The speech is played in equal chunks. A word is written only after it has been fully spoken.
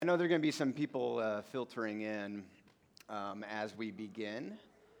I know there are going to be some people filtering in as we begin.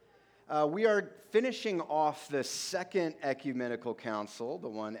 We are finishing off the Second Ecumenical Council, the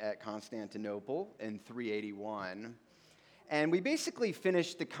one at Constantinople in 381. And we basically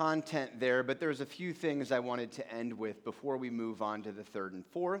finished the content there, but there's a few things I wanted to end with before we move on to the third and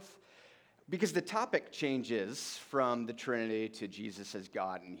fourth, because the topic changes from the Trinity to Jesus as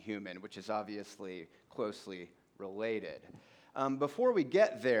God and human, which is obviously closely related. Before we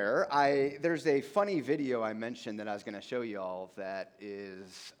get there, there's a funny video I mentioned that I was going to show you all that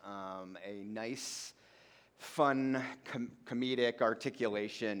is a nice, fun, comedic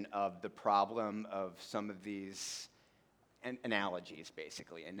articulation of the problem of some of these analogies,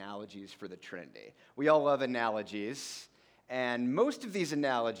 basically, analogies for the Trinity. We all love analogies, and most of these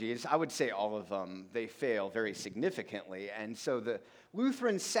analogies, I would say all of them, they fail very significantly. And so the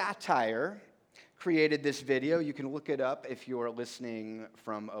Lutheran satire created this video. You can look it up if you're listening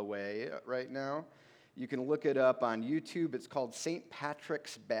from away right now. You can look it up on YouTube. It's called St.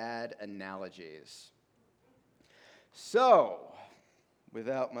 Patrick's Bad Analogies. So,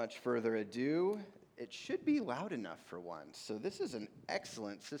 without much further ado, it should be loud enough for once. So this is an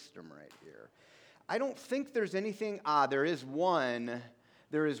excellent system right here. I don't think there's anything, there is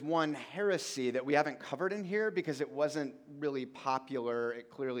one heresy that we haven't covered in here because it wasn't really popular. It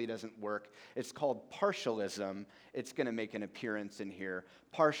clearly doesn't work. It's called partialism. It's going to make an appearance in here.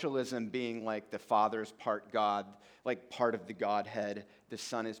 Partialism being like the Father's part God, like part of the Godhead. The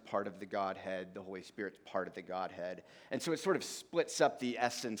Son is part of the Godhead. The Holy Spirit's part of the Godhead. And so it sort of splits up the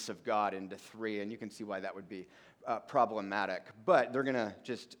essence of God into three, and you can see why that would be problematic. But they're going to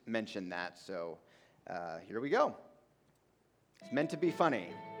just mention that, so here we go. It's meant to be funny.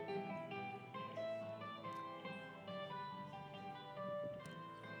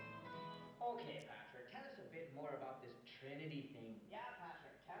 Okay, Patrick, tell us a bit more about this Trinity thing. Yeah,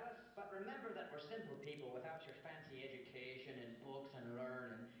 Patrick, tell us. But remember that we're simple people without your fancy education and books and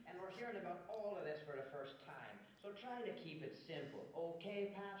learning, and we're hearing about all of this for the first time. So try to keep it simple.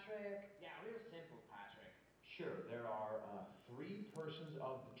 Okay, Patrick? Yeah, real simple, Patrick. Sure, there are three persons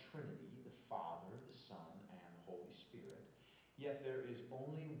of the Trinity, the Father, the Son, and the Holy Spirit. Yet there is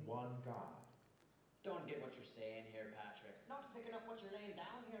only one God. Don't get what you're saying here, Patrick. Not picking up what you're laying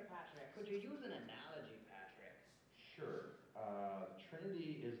down here, Patrick. Could you use an analogy, Patrick? Sure, the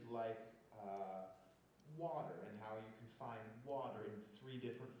Trinity is like water, and how you can find water in three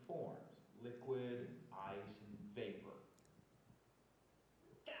different forms: liquid, ice, and vapor.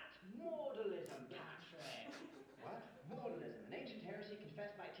 That's modalism, Patrick. What? Modalism, an ancient heresy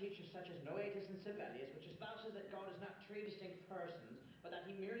confessed by teachers such as Noetus and Sibelius, which espouses that God is not three distinct persons, but that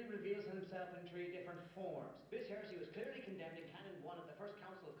he merely reveals himself in three different forms. This heresy was clearly condemned in Canon 1 of the First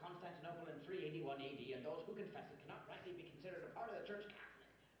Council of Constantinople in 381 AD, and those who confess it cannot rightly be considered a part of the Church Catholic.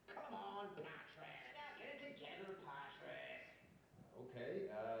 Come on, Patrick. Yeah, get it together, Patrick.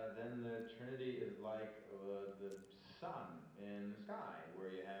 Okay, then the Trinity is like the sun in the sky, where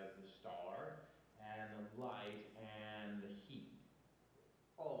you have the star, and the light, and the heat.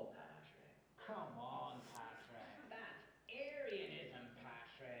 Oh, Patrick. Come on, Patrick. That's Arianism,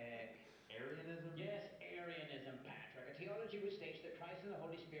 Patrick. Arianism? Yes, Arianism, Patrick. A theology which states that Christ and the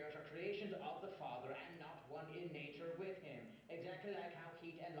Holy Spirit are creations of the Father and not one in nature with him. Exactly like how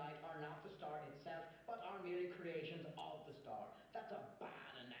heat and light are not the star itself, but are merely creations of the star. That's a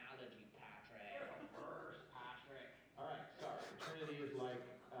bad analogy, Patrick. You're the worst, Patrick. All right, sorry. The Trinity is like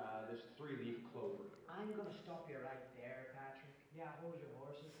this three-leaf clover. I'm going to stop you right there, Patrick. Yeah, hold your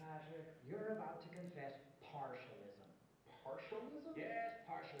horses, Patrick. You're about to confess partialism. Partialism? Yes,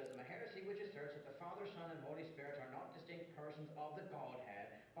 partialism, a heresy which asserts that the Father, Son, and Holy Spirit are not distinct persons of the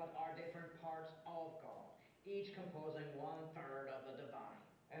Godhead, but are different parts of God, each composing 1/3 of the divine.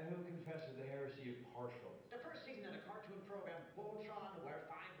 And who confesses the heresy of partialism? The first season of the cartoon program Voltron, where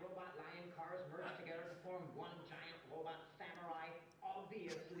 5 robot lion cars merge together to form one giant robot samurai,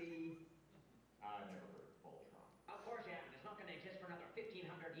 obviously. I've never heard of Voltron. Of course you haven't. It's not going to exist for another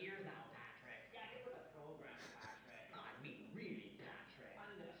 1,500 years now, Patrick. Yeah, get with the program, Patrick. I mean, really, Patrick. I'm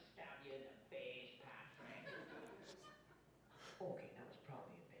gonna stab you in the face, Patrick. Okay, that was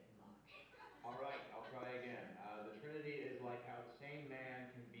probably a bit much. All right, I'll try again. The Trinity is like how the same man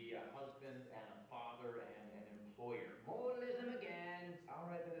can be a husband and a father and an employer. Modalism again. All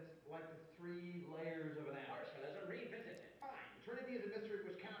right, then it's like the three layers of an apple. Partialism revisited. Fine. The Trinity is a mystery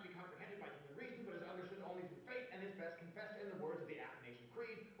which cannot be comprehended by human reason, but is understood only through faith, and is best confessed in the words of the Athanasian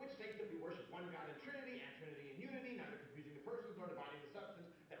Creed, which states that we worship one God in Trinity, and Trinity in unity, neither confusing the persons nor dividing the substance,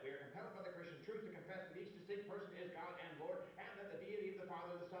 that we are compelled by the Christian truth to confess that each distinct person is God and Lord, and that the deity of the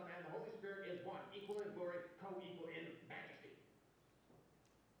Father, the Son, and the Holy Spirit is one, equal in glory, co-equal in majesty.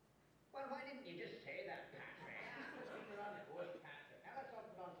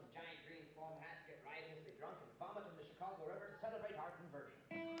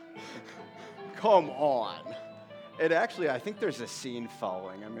 Come on. It actually, I think there's a scene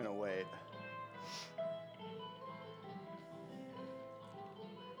following. I'm going to wait.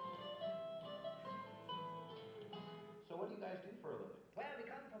 So what do you guys do for a living? Well, we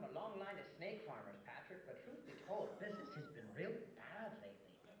come from a long line of snake farmers, Patrick, but truth be told, business has been real bad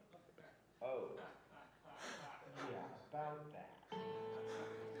lately. Oh. Yeah, about that.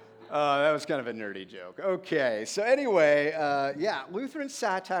 That was kind of a nerdy joke. Okay, so anyway, yeah, Lutheran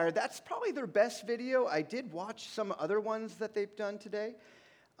satire, that's probably their best video. I did watch some other ones that they've done today.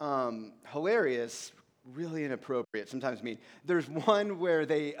 Hilarious, really inappropriate, sometimes mean. There's one where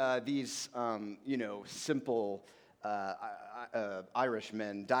they, these, simple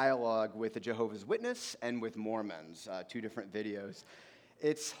Irishmen dialogue with the Jehovah's Witness and with Mormons, two different videos.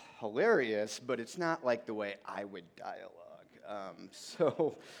 It's hilarious, but it's not like the way I would dialogue.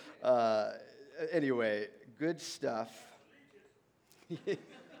 Anyway, good stuff.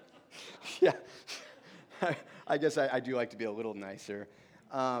 Yeah, I guess I do like to be a little nicer.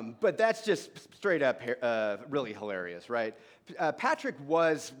 But that's just straight up really hilarious, right? Patrick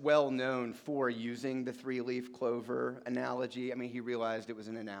was well known for using the three-leaf clover analogy. I mean, he realized it was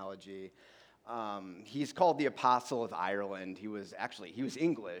an analogy. He's called the Apostle of Ireland. He was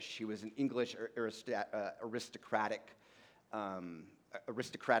English. He was an English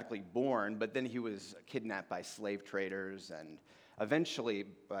aristocratically born, but then he was kidnapped by slave traders and eventually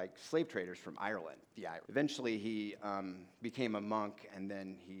by slave traders from Ireland, the Irish. Eventually he became a monk, and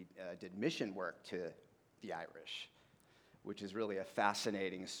then he did mission work to the Irish, which is really a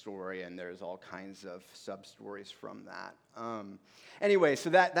fascinating story, and there's all kinds of sub-stories from that. Anyway, so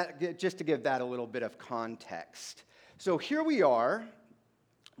that just to give that a little bit of context. So here we are,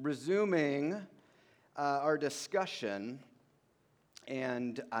 resuming our discussion,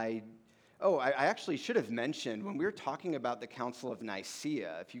 and I actually should have mentioned when we were talking about the Council of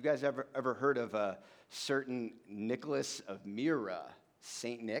Nicaea, if you guys ever heard of a certain Nicholas of Myra,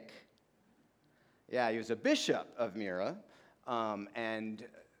 Saint Nick? Yeah, he was a bishop of Myra, and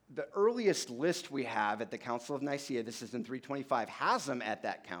the earliest list we have at the Council of Nicaea, this is in 325, has him at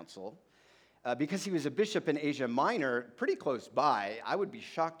that council. Because he was a bishop in Asia Minor, pretty close by. I would be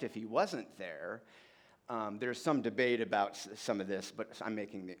shocked if he wasn't there. There's some debate about some of this, but I'm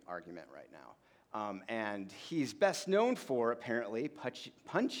making the argument right now. And he's best known for, apparently,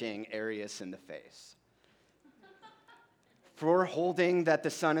 punching Arius in the face. For holding that the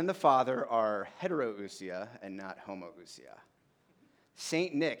Son and the Father are heterousia and not homoousia.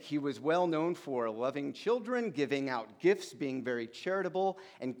 Saint Nick, he was well known for loving children, giving out gifts, being very charitable,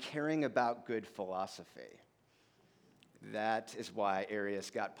 and caring about good philosophy. That is why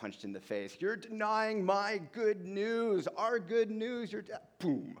Arius got punched in the face. You're denying my good news, our good news.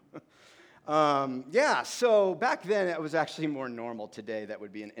 Boom. So back then it was actually more normal. Today that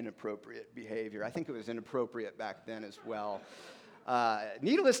would be an inappropriate behavior. I think it was inappropriate back then as well.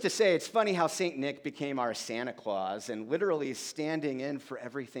 Needless to say, it's funny how St. Nick became our Santa Claus and literally standing in for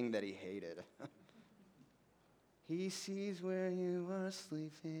everything that he hated. He sees where you are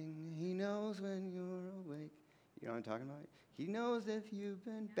sleeping. He knows when you're awake. You know what I'm talking about? He knows if you've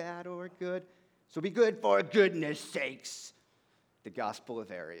been bad or good. So be good for goodness sakes. The Gospel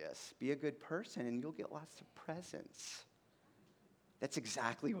of Arius. Be a good person and you'll get lots of presents. That's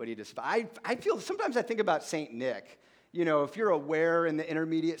exactly what he does. I feel, sometimes I think about St. Nick. You know, if you're aware in the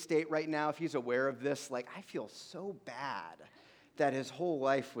intermediate state right now, if he's aware of this, like, I feel so bad that his whole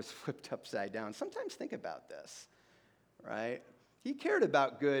life was flipped upside down. Sometimes think about this, right? He cared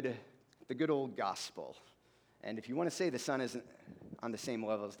about the good old gospel. And if you want to say the Son isn't on the same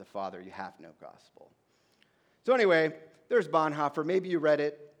level as the Father, you have no gospel. So anyway, there's Bonhoeffer. Maybe you read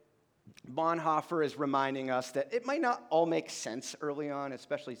it. Bonhoeffer is reminding us that it might not all make sense early on,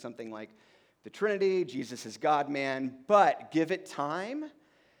 especially something like the Trinity, Jesus is God-man, but give it time.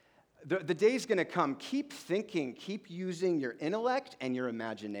 The day's going to come. Keep thinking, keep using your intellect and your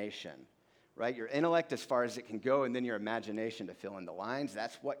imagination, right? Your intellect as far as it can go, and then your imagination to fill in the lines.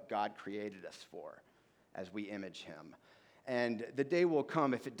 That's what God created us for as we image him. And the day will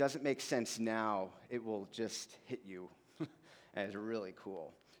come, if it doesn't make sense now, it will just hit you. And it's really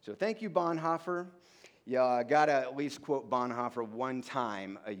cool. So thank you, Bonhoeffer. Yeah, I got to at least quote Bonhoeffer one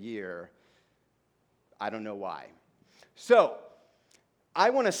time a year. I don't know why. So, I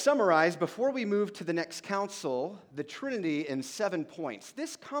want to summarize, before we move to the next council, the Trinity in 7 points.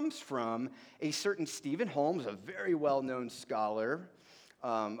 This comes from a certain Stephen Holmes, a very well-known scholar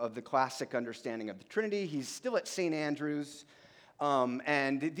of the classic understanding of the Trinity. He's still at St. Andrews,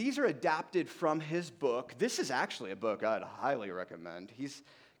 and these are adapted from his book. This is actually a book I'd highly recommend. He's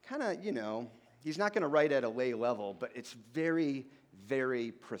kind of, he's not going to write at a lay level, but it's very,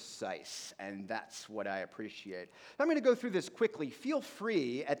 very precise, and that's what I appreciate. I'm going to go through this quickly. Feel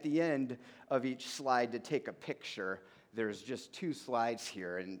free at the end of each slide to take a picture. There's just 2 slides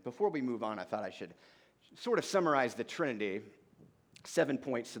here, and before we move on, I thought I should sort of summarize the Trinity. 7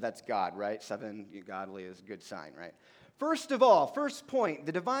 points, so that's God, right? 7, godly is a good sign, right? First of all, first point,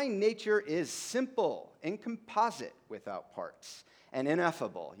 the divine nature is simple, incomposite, without parts, and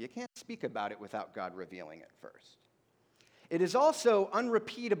ineffable. You can't speak about it without God revealing it first. It is also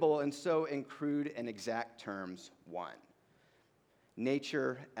unrepeatable, and so in crude and exact terms, one.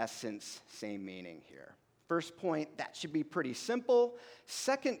 Nature, essence, same meaning here. First point, that should be pretty simple.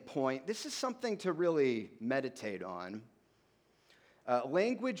 Second point, this is something to really meditate on.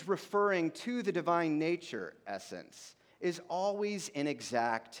 Language referring to the divine nature, essence, is always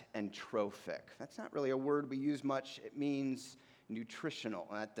inexact and trophic. That's not really a word we use much. It means nutritional.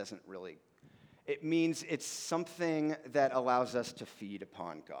 That doesn't really. It means it's something that allows us to feed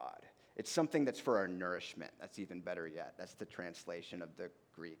upon God. It's something that's for our nourishment. That's even better yet. That's the translation of the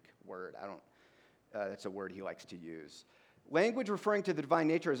Greek word. That's a word he likes to use. Language referring to the divine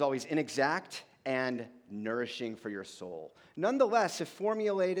nature is always inexact and nourishing for your soul. Nonetheless, if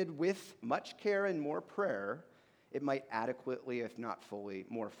formulated with much care and more prayer, it might adequately, if not fully,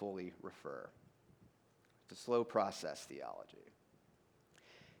 more fully refer. It's a slow process theology.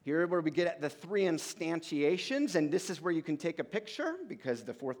 Here where we get at the 3 instantiations, and this is where you can take a picture because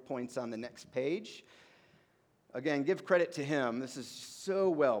the 4th point's on the next page. Again, give credit to him. This is so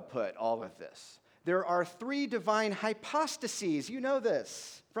well put, all of this. There are 3 divine hypostases. You know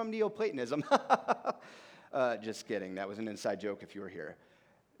this from Neoplatonism. Just kidding. That was an inside joke if you were here.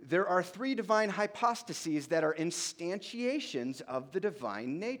 There are 3 divine hypostases that are instantiations of the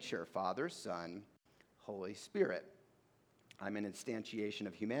divine nature, Father, Son, Holy Spirit. I'm an instantiation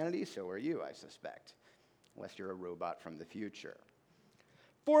of humanity, so are you, I suspect, unless you're a robot from the future.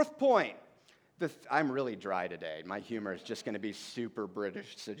 4th point. I'm really dry today. My humor is just going to be super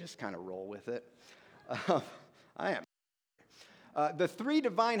British, so just kind of roll with it. I am. The 3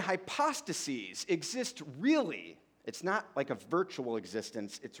 divine hypostases exist really. It's not like a virtual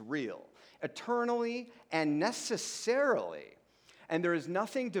existence, it's real, eternally and necessarily. And there is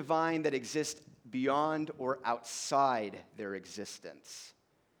nothing divine that exists beyond or outside their existence.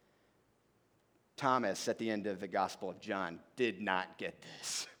 Thomas, at the end of the Gospel of John, did not get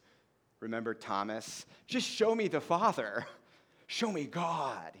this. Remember Thomas? Just show me the Father. Show me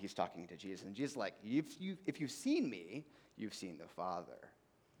God. He's talking to Jesus. And Jesus is like, if you've seen me, you've seen the Father.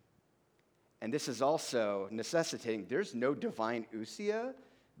 And this is also necessitating, there's no divine ousia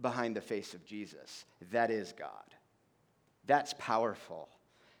behind the face of Jesus. That is God. That's powerful.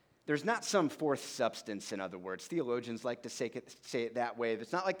 There's not some 4th substance, in other words. Theologians like to say it that way.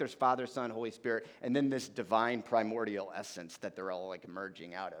 It's not like there's Father, Son, Holy Spirit, and then this divine primordial essence that they're all like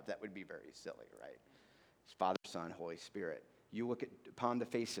emerging out of. That would be very silly, right? It's Father, Son, Holy Spirit. You look upon the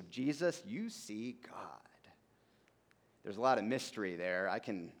face of Jesus, you see God. There's a lot of mystery there. I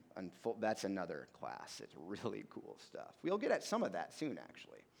can unfold. That's another class. It's really cool stuff. We'll get at some of that soon,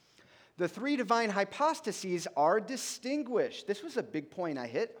 actually. The 3 divine hypostases are distinguished. This was a big point I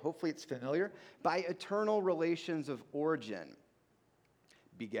hit. Hopefully it's familiar. By eternal relations of origin.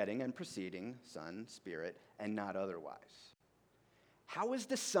 Begetting and preceding, Son, Spirit, and not otherwise. How is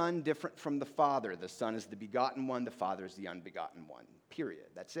the Son different from the Father? The Son is the begotten one. The Father is the unbegotten one. Period.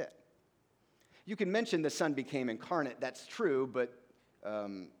 That's it. You can mention the Son became incarnate. That's true, but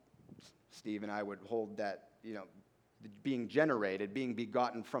Steve and I would hold that, being generated, being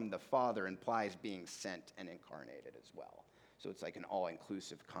begotten from the Father implies being sent and incarnated as well. So it's like an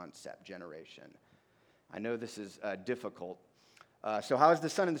all-inclusive concept, generation. I know this is difficult. So how is the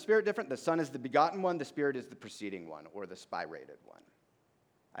Son and the Spirit different? The Son is the begotten one, the Spirit is the preceding one, or the spirated one.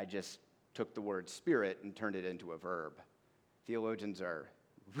 I just took the word spirit and turned it into a verb. Theologians are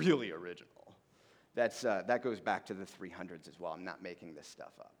really original. That goes back to the 300s as well. I'm not making this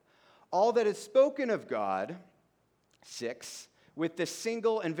stuff up. All that is spoken of God, 6, with the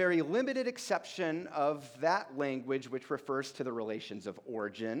single and very limited exception of that language which refers to the relations of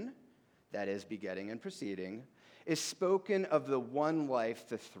origin, that is, begetting and preceding, is spoken of the one life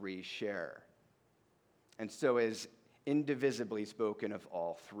the 3 share, and so is indivisibly spoken of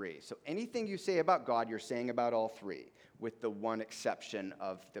all 3. So anything you say about God, you're saying about all 3, with the one exception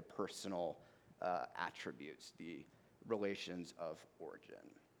of the personal attributes, the relations of origin.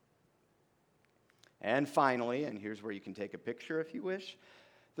 And finally, and here's where you can take a picture if you wish,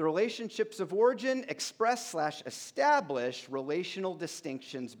 the relationships of origin express/establish relational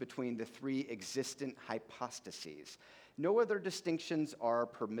distinctions between the 3 existent hypostases. No other distinctions are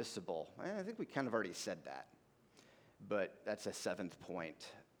permissible. I think we kind of already said that. but that's a seventh point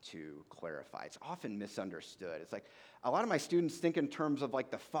to clarify. It's often misunderstood. It's like a lot of my students think in terms of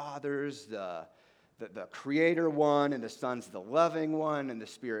like the Father's the creator one, and the Son's the loving one, and the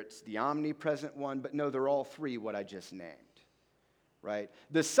Spirit's the omnipresent one, but no, they're all three what I just named, right?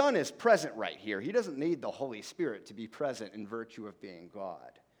 The Son is present right here. He doesn't need the Holy Spirit to be present in virtue of being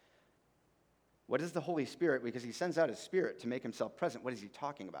God. What is the Holy Spirit? Because he sends out his Spirit to make himself present. What is he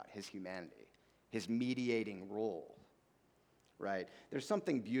talking about? His humanity, his mediating role, right? There's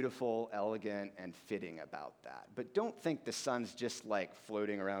something beautiful, elegant, and fitting about that. But don't think the Son's just like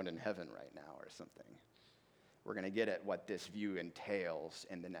floating around in heaven right now or something. We're going to get at what this view entails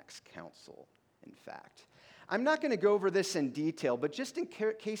in the next council, in fact. I'm not going to go over this in detail, but just in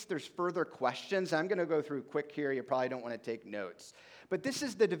case there's further questions, I'm going to go through quick here. You probably don't want to take notes. But this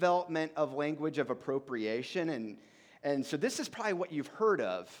is the development of language of appropriation, and so this is probably what you've heard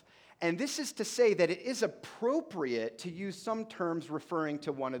of. And this is to say that it is appropriate to use some terms referring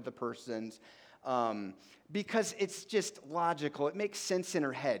to one of the persons because it's just logical. It makes sense in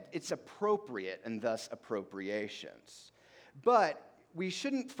her head. It's appropriate and thus appropriations. But we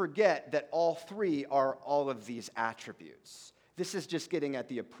shouldn't forget that all three are all of these attributes. This is just getting at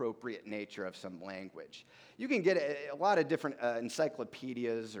the appropriate nature of some language. You can get a lot of different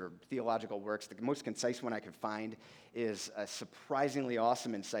encyclopedias or theological works. The most concise one I could find is a surprisingly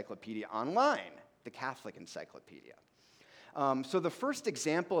awesome encyclopedia online, the Catholic Encyclopedia. So the first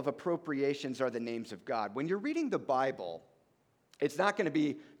example of appropriations are the names of God. When you're reading the Bible, it's not going to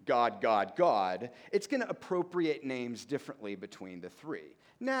be God, God, God. It's going to appropriate names differently between the three.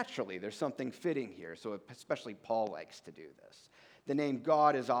 Naturally, there's something fitting here, so especially Paul likes to do this. The name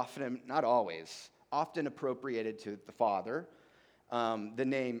God is often, not always, often appropriated to the Father. The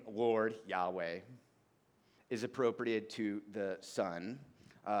name Lord, Yahweh, is appropriated to the Son,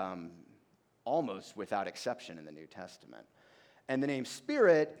 almost without exception in the New Testament. And the name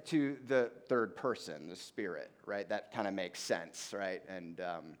Spirit to the third person, the Spirit, right? That kind of makes sense, right? And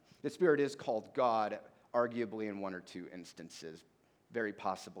the Spirit is called God, arguably in one or two instances, very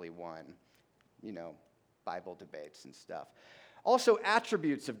possibly one, Bible debates and stuff. Also,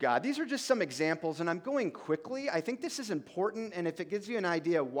 attributes of God. These are just some examples, and I'm going quickly. I think this is important, and if it gives you an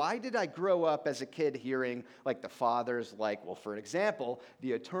idea, why did I grow up as a kid hearing, like, the Father's like, well, for example,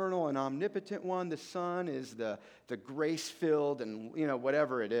 the eternal and omnipotent one, the Son is the grace-filled and,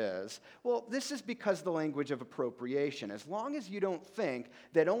 whatever it is. Well, this is because the language of appropriation. As long as you don't think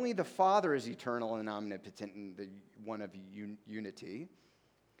that only the Father is eternal and omnipotent and the one of unity,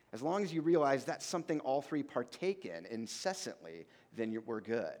 as long as you realize that's something all three partake in incessantly, then we're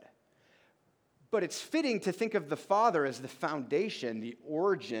good. But it's fitting to think of the Father as the foundation, the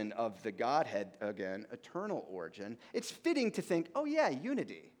origin of the Godhead, again, eternal origin. It's fitting to think, oh yeah,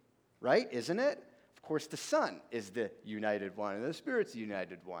 unity, right? Isn't it? Of course, the Son is the united one, and the Spirit's the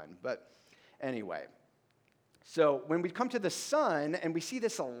united one. But anyway, so when we come to the Son, and we see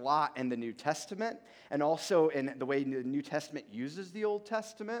this a lot in the New Testament, and also in the way the New Testament uses the Old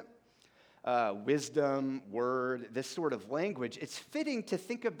Testament, wisdom, word, this sort of language, it's fitting to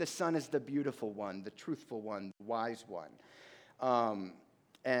think of the Son as the beautiful one, the truthful one, the wise one.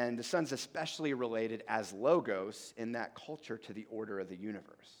 And the Son's especially related as logos in that culture to the order of the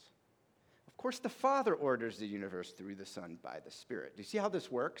universe. Of course, the Father orders the universe through the Son by the Spirit. Do you see how this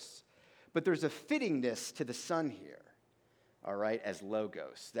works? But there's a fittingness to the Son here, all right, as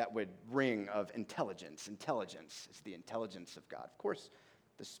logos. That would ring of intelligence. Intelligence is the intelligence of God. Of course,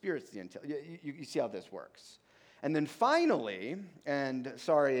 the Spirit's the intelligence. You see how this works. And then finally, and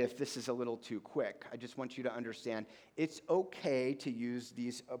sorry if this is a little too quick, I just want you to understand it's okay to use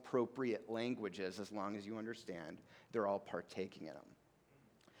these appropriate languages as long as you understand they're all partaking in them.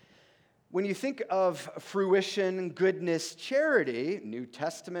 When you think of fruition, goodness, charity, New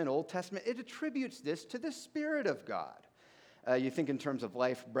Testament, Old Testament, it attributes this to the Spirit of God. You think in terms of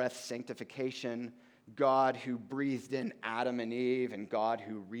life, breath, sanctification, God who breathed in Adam and Eve, and God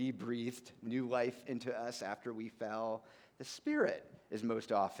who rebreathed new life into us after we fell. The Spirit is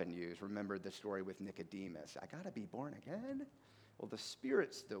most often used. Remember the story with Nicodemus. I got to be born again? Well, the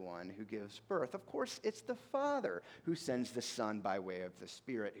Spirit's the one who gives birth. Of course, it's the Father who sends the Son by way of the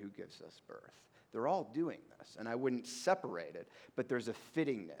Spirit who gives us birth. They're all doing this, and I wouldn't separate it, but there's a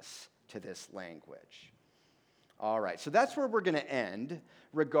fittingness to this language. All right, so that's where we're going to end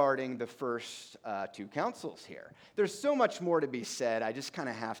regarding the first two councils here. There's so much more to be said. I just kind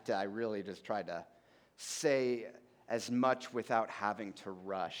of have to, I really just tried to say as much without having to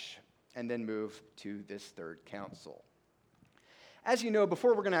rush and then move to this third council. As you know,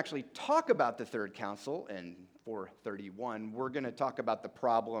 before we're going to actually talk about the Third Council in 431, we're going to talk about the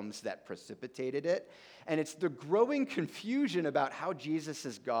problems that precipitated it, and it's the growing confusion about how Jesus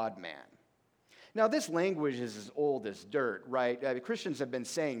is God-man. Now, this language is as old as dirt, right? Christians have been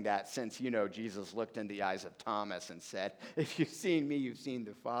saying that since, Jesus looked in the eyes of Thomas and said, if you've seen me, you've seen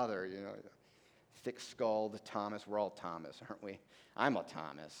the Father, thick-skulled Thomas. We're all Thomas, aren't we? I'm a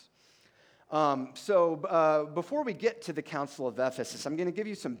Thomas. Before we get to the Council of Ephesus, I'm going to give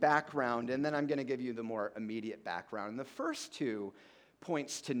you some background, and then I'm going to give you the more immediate background. And the first 2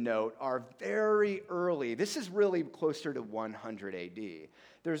 points to note are very early. This is really closer to 100 AD.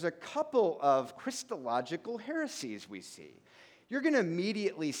 There's a couple of Christological heresies we see. You're going to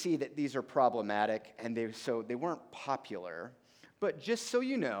immediately see that these are problematic, and they weren't popular. But just so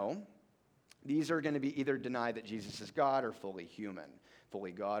you know, these are going to be either deny that Jesus is God or fully human.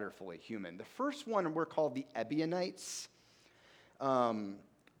 Fully God or fully human. The first one were called the Ebionites,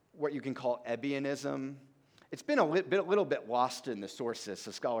 what you can call Ebionism. It's been a little bit lost in the sources,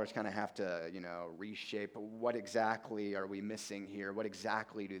 so scholars kind of have to, reshape what exactly are we missing here? What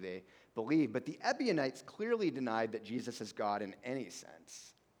exactly do they believe? But the Ebionites clearly denied that Jesus is God in any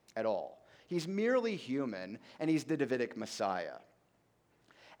sense at all. He's merely human, and he's the Davidic Messiah.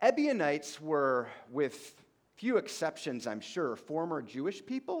 Ebionites were, with few exceptions, I'm sure, former Jewish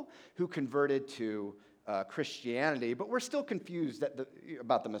people who converted to Christianity, but were still confused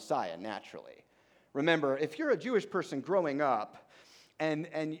about the Messiah, naturally. Remember, if you're a Jewish person growing up and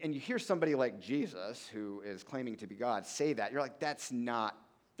you hear somebody like Jesus, who is claiming to be God, say that, you're like, that's not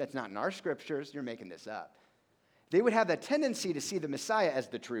in our scriptures, you're making this up. They would have that tendency to see the Messiah as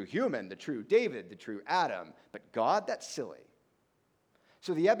the true human, the true David, the true Adam, but God, that's silly.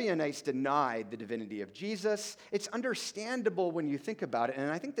 So the Ebionites denied the divinity of Jesus. It's understandable when you think about it,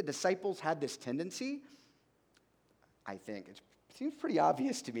 and I think the disciples had this tendency. It seems pretty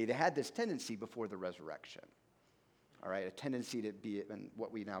obvious to me. They had this tendency before the resurrection, all right, a tendency to be in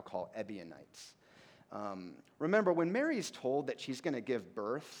what we now call Ebionites. Remember, when Mary's told that she's going to give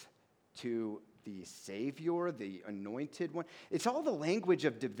birth to the Savior, the anointed one, it's all the language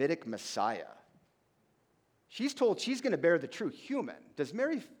of Davidic Messiah. She's told she's going to bear the true human. Does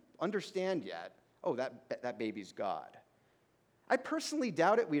Mary understand yet, that baby's God? I personally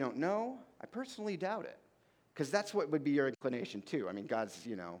doubt it. We don't know. I personally doubt it. Because that's what would be your inclination, too. I mean, God's,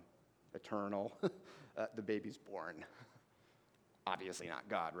 eternal. The baby's born. Obviously not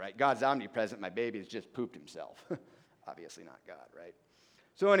God, right? God's omnipresent. My baby's just pooped himself. Obviously not God, right?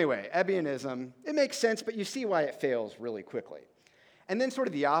 So anyway, Ebionism, it makes sense, but you see why it fails really quickly. And then sort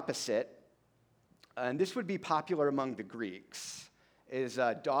of the opposite, and this would be popular among the Greeks, is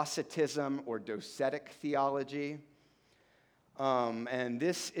Docetism or Docetic theology. And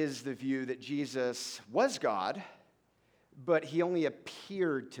this is the view that Jesus was God, but he only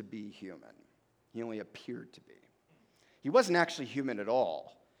appeared to be human. He only appeared to be. He wasn't actually human at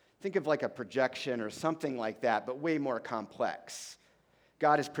all. Think of like a projection or something like that, but way more complex.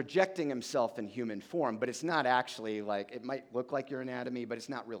 God is projecting himself in human form, but it's not actually it might look like your anatomy, but it's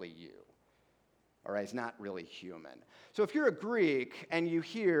not really you. All right, it's not really human. So if you're a Greek and you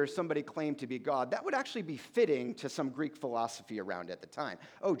hear somebody claim to be God, that would actually be fitting to some Greek philosophy around at the time.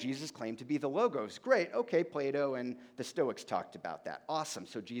 Oh, Jesus claimed to be the Logos. Great, okay, Plato and the Stoics talked about that. Awesome,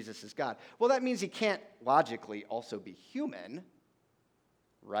 so Jesus is God. Well, that means he can't logically also be human,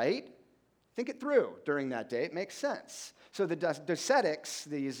 right? Think it through during that day. It makes sense. So the Docetics,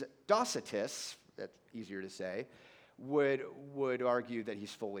 these Docetists, that's easier to say, would argue that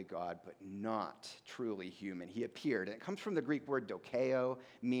he's fully God, but not truly human. He appeared. And it comes from the Greek word dokeo,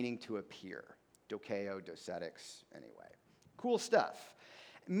 meaning to appear. Dokeo, docetics, anyway. Cool stuff.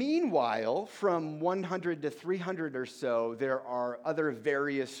 Meanwhile, from 100 to 300 or so, there are other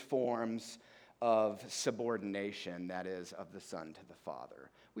various forms of subordination, that is, of the Son to the Father.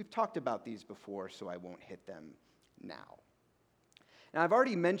 We've talked about these before, so I won't hit them now. Now, I've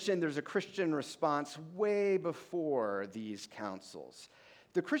already mentioned there's a Christian response way before these councils.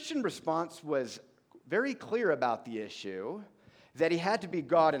 The Christian response was very clear about the issue, that he had to be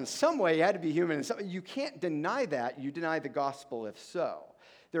God in some way, he had to be human in some way. You can't deny that. You deny the gospel if so.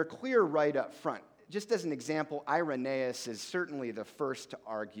 They're clear right up front. Just as an example, Irenaeus is certainly the first to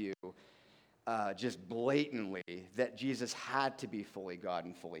argue just blatantly that Jesus had to be fully God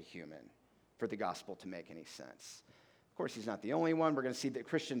and fully human for the gospel to make any sense. Of course, he's not the only one. We're going to see that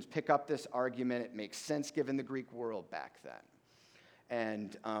Christians pick up this argument. It makes sense given the Greek world back then.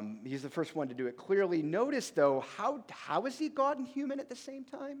 And he's the first one to do it clearly. Notice, though, how is he God and human at the same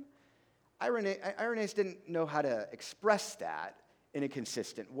time? Irenaeus didn't know how to express that in a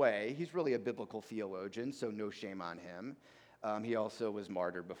consistent way. He's really a biblical theologian, so no shame on him. He also was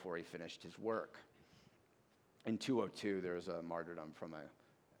martyred before he finished his work. In 202, there was a martyrdom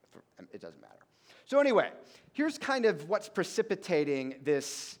it doesn't matter. So anyway, here's kind of what's precipitating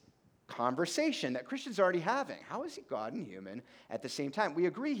this conversation that Christians are already having. How is he God and human at the same time? We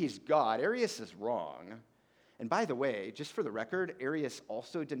agree he's God. Arius is wrong. And by the way, just for the record, Arius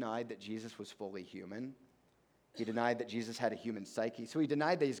also denied that Jesus was fully human. He denied that Jesus had a human psyche. So he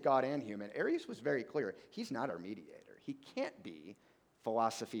denied that he's God and human. Arius was very clear. He's not our mediator. He can't be.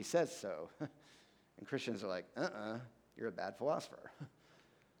 Philosophy says so. And Christians are like, you're a bad philosopher.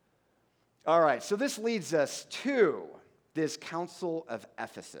 All right, so this leads us to this Council of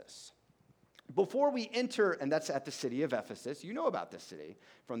Ephesus. Before we enter, and that's at the city of Ephesus, you know about this city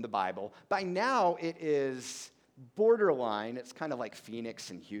from the Bible. By now, it is borderline. It's kind of like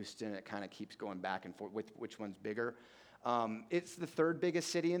Phoenix and Houston. It kind of keeps going back and forth with which one's bigger. It's the third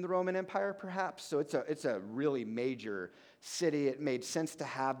biggest city in the Roman Empire, perhaps. So it's a really major city. It made sense to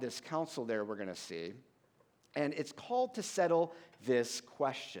have this council there, we're going to see. And it's called to settle this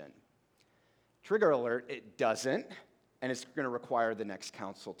question. Trigger alert, it doesn't. And it's going to require the next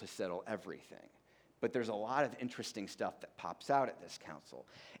council to settle everything. But there's a lot of interesting stuff that pops out at this council.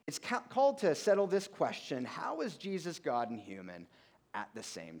 It's called to settle this question: how is Jesus God and human at the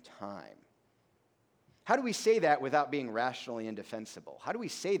same time? How do we say that without being rationally indefensible? How do we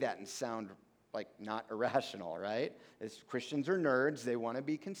say that and sound like not irrational, right? As Christians are nerds, they want to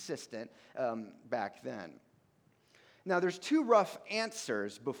be consistent back then. Now, there's two rough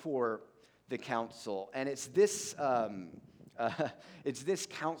answers before the council, and it's this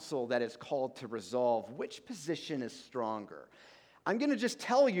council that is called to resolve which position is stronger. I'm going to just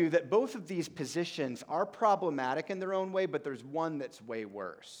tell you that both of these positions are problematic in their own way, but there's one that's way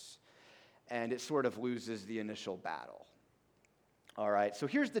worse, and it sort of loses the initial battle. All right, so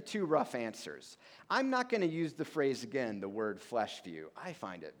here's the two rough answers. I'm not going to use the phrase again, the word flesh view. I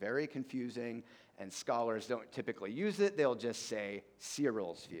find it very confusing, and scholars don't typically use it. They'll just say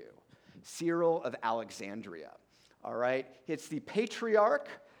Cyril's view. Cyril of Alexandria, all right? It's the patriarch.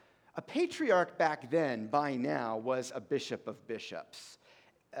 A patriarch back then, by now, was a bishop of bishops.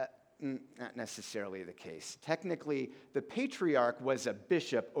 Not necessarily the case. Technically, the patriarch was a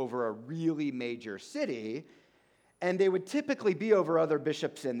bishop over a really major city, and they would typically be over other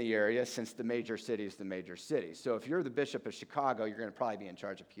bishops in the area since the major city is the major city. So if you're the bishop of Chicago, you're going to probably be in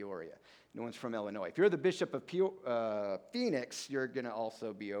charge of Peoria. No one's from Illinois. If you're the bishop of Phoenix, you're going to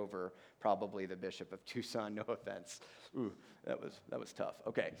also be over probably the bishop of Tucson. No offense. Ooh, that was tough.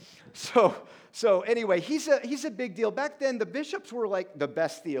 Okay, so anyway, he's a big deal. Back then, the bishops were like the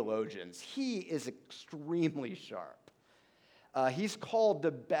best theologians. He is extremely sharp. He's called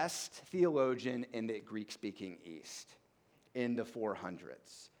the best theologian in the Greek-speaking East in the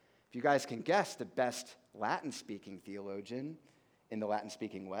 400s. If you guys can guess the best Latin-speaking theologian in the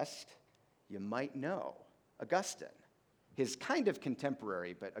Latin-speaking West, you might know Augustine. His kind of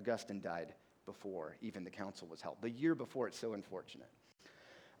contemporary, but Augustine died before even the council was held. The year before, it's so unfortunate.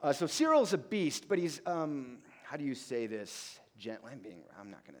 So Cyril's a beast, but he's, how do you say this gently? I'm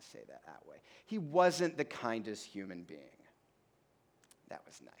not going to say that way. He wasn't the kindest human being. That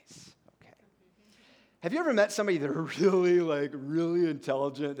was nice. Okay. Have you ever met somebody that are really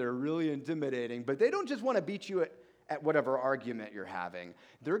intelligent, they're really intimidating, but they don't just want to beat you at whatever argument you're having.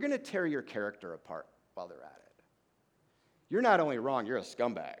 They're going to tear your character apart while they're at it. You're not only wrong, you're a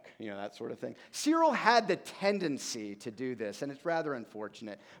scumbag, that sort of thing. Cyril had the tendency to do this, and it's rather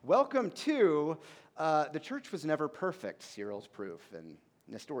unfortunate. Welcome to the church was never perfect, Cyril's proof, and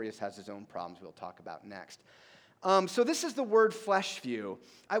Nestorius has his own problems we'll talk about next. So this is the word flesh view.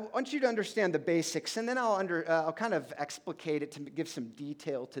 I want you to understand the basics, and then I'll kind of explicate it to give some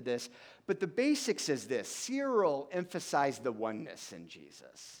detail to this. But the basics is this. Cyril emphasized the oneness in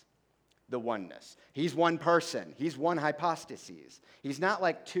Jesus. The oneness. He's one person. He's one hypostasis. He's not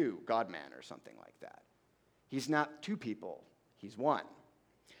like two, God-man or something like that. He's not two people. He's one.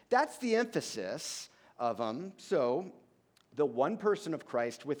 That's the emphasis of him. So the one person of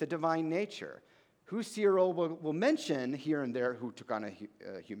Christ with a divine nature, who Cyril will mention here and there who took on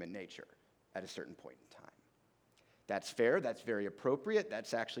a human nature at a certain point in time. That's fair. That's very appropriate.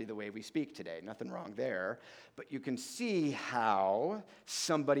 That's actually the way we speak today. Nothing wrong there. But you can see how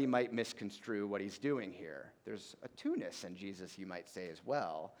somebody might misconstrue what he's doing here. There's a two-ness in Jesus, you might say, as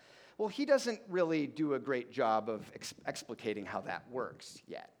well. Well, he doesn't really do a great job of explicating how that works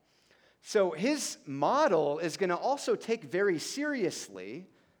yet. So his model is going to also take very seriously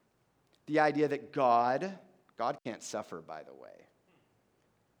the idea that God can't suffer, by the way.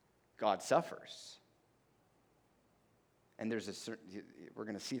 God suffers. And there's a certain, we're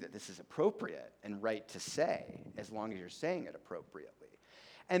going to see that this is appropriate and right to say, as long as you're saying it appropriately.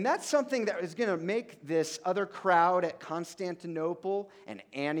 And that's something that is going to make this other crowd at Constantinople and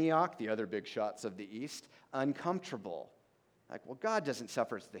Antioch, the other big shots of the East, uncomfortable. Like, well, God doesn't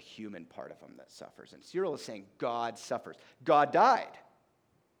suffer, it's the human part of him that suffers. And Cyril is saying God suffers. God died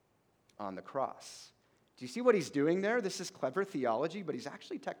on the cross. Do you see what he's doing there? This is clever theology, but he's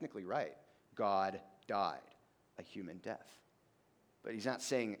actually technically right. God died a human death. But he's not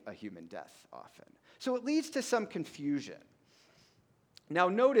saying a human death often. So it leads to some confusion. Now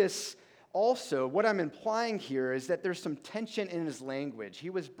notice also what I'm implying here is that there's some tension in his language. He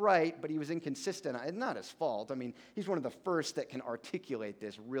was bright, but he was inconsistent. It's not his fault. I mean, he's one of the first that can articulate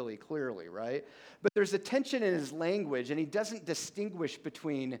this really clearly, right? But there's a tension in his language, and he doesn't distinguish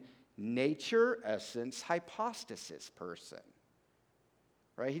between nature, essence, hypostasis, person.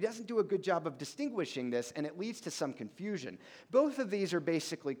 Right? He doesn't do a good job of distinguishing this, and it leads to some confusion. Both of these are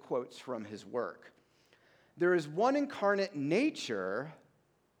basically quotes from his work. There is one incarnate nature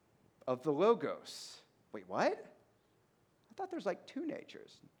of the Logos. Wait, what? I thought there's like two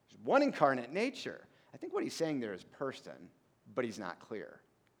natures. There's one incarnate nature. I think what he's saying there is person, but he's not clear.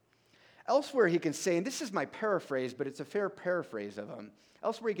 Elsewhere he can say, and this is my paraphrase, but it's a fair paraphrase of him.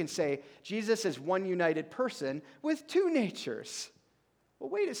 Elsewhere he can say, Jesus is one united person with two natures. Well,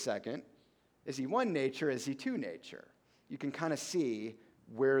 wait a second. Is he one nature? Is he two nature? You can kind of see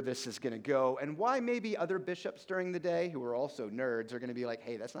where this is going to go and why maybe other bishops during the day who are also nerds are going to be like,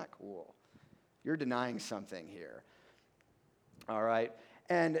 hey, that's not cool. You're denying something here. All right?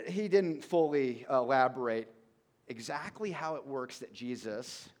 And he didn't fully elaborate exactly how it works that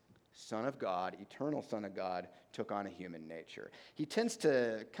Jesus, Son of God, eternal Son of God, took on a human nature. He tends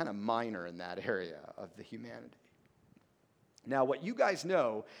to kind of minor in that area of the humanity. Now, what you guys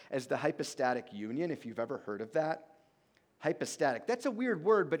know as the hypostatic union, if you've ever heard of that, hypostatic, that's a weird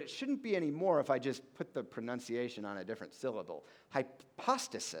word, but it shouldn't be anymore if I just put the pronunciation on a different syllable.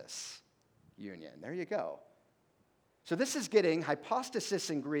 Hypostasis union, there you go. So this is getting, hypostasis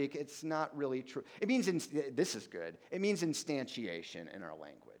in Greek, it's not really true. It means, this is good, it means instantiation in our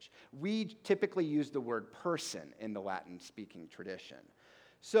language. We typically use the word person in the Latin-speaking tradition.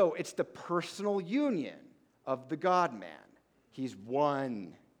 So it's the personal union of the God-man. He's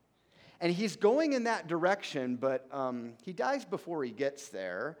one. And he's going in that direction, but he dies before he gets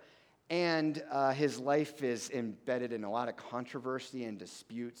there, and his life is embedded in a lot of controversy and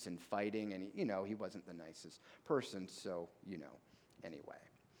disputes and fighting, and, he wasn't the nicest person, so, anyway.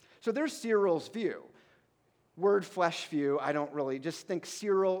 So there's Cyril's view. Word flesh view, I don't really, just think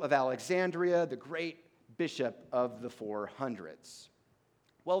Cyril of Alexandria, the great bishop of the 400s.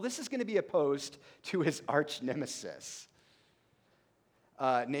 Well, this is going to be opposed to his arch nemesis,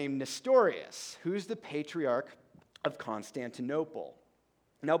 named Nestorius, who's the patriarch of Constantinople.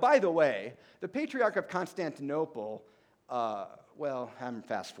 Now, by the way, the patriarch of Constantinople, I'm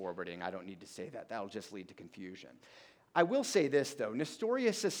fast forwarding. I don't need to say that. That'll just lead to confusion. I will say this, though.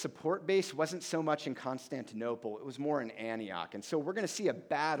 Nestorius' support base wasn't so much in Constantinople. It was more in Antioch. And so we're going to see a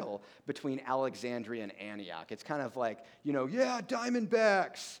battle between Alexandria and Antioch. It's kind of like, yeah,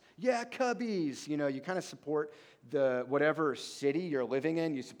 Diamondbacks, yeah, Cubbies. You kind of support the whatever city you're living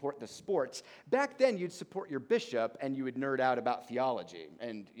in. You support the sports. Back then, you'd support your bishop, and you would nerd out about theology.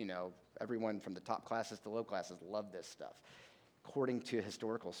 And, everyone from the top classes to low classes loved this stuff. According to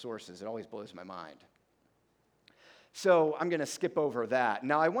historical sources, it always blows my mind. So I'm going to skip over that.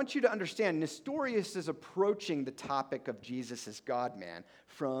 Now, I want you to understand, Nestorius is approaching the topic of Jesus as God-man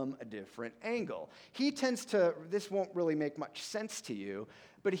from a different angle. He tends to, this won't really make much sense to you,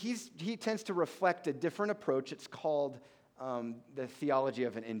 but he tends to reflect a different approach. It's called the theology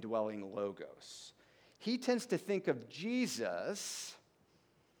of an indwelling logos. He tends to think of Jesus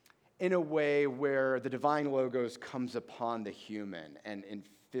in a way where the divine logos comes upon the human and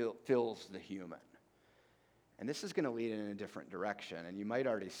fills the human. And this is going to lead in a different direction, and you might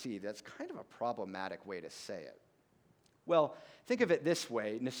already see that's kind of a problematic way to say it. Well, think of it this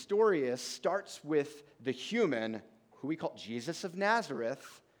way. Nestorius starts with the human, who we call Jesus of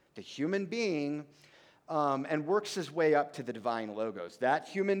Nazareth, the human being, and works his way up to the divine logos. That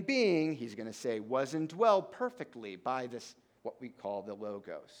human being, he's going to say, was indwelled perfectly by this, what we call the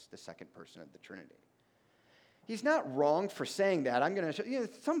logos, the second person of the Trinity. He's not wrong for saying that. I'm going to show you,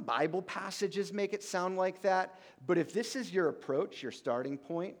 some Bible passages make it sound like that, but if this is your approach, your starting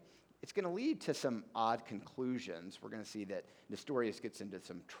point, it's going to lead to some odd conclusions. We're going to see that Nestorius gets into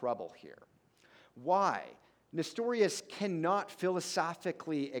some trouble here. Why? Nestorius cannot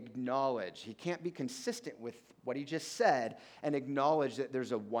philosophically acknowledge, he can't be consistent with what he just said and acknowledge that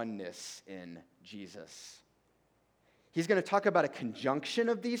there's a oneness in Jesus. He's going to talk about a conjunction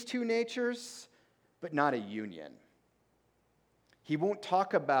of these two natures, but not a union. He won't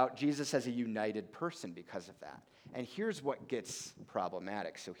talk about Jesus as a united person because of that. And here's what gets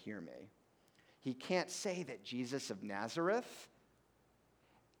problematic, so hear me. He can't say that Jesus of Nazareth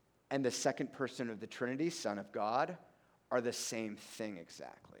and the second person of the Trinity, Son of God, are the same thing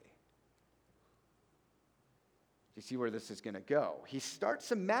exactly. Do you see where this is going to go? He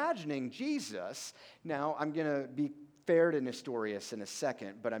starts imagining Jesus. Now, I'm going to be fair to Nestorius in a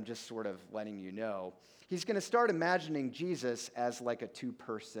second, but I'm just sort of letting you know. He's going to start imagining Jesus as like a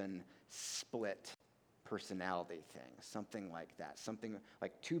two-person split personality thing, something like that, something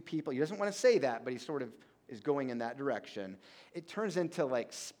like two people. He doesn't want to say that, but he sort of is going in that direction. It turns into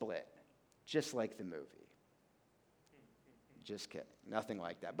like Split, just like the movie. Just kidding, nothing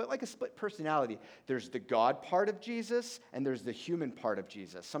like that. But like a split personality, there's the God part of Jesus and there's the human part of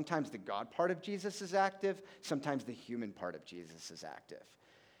Jesus. Sometimes the God part of Jesus is active, sometimes the human part of Jesus is active.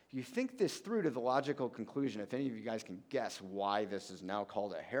 If you think this through to the logical conclusion, if any of you guys can guess why this is now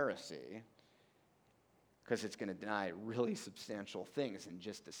called a heresy, because it's going to deny really substantial things in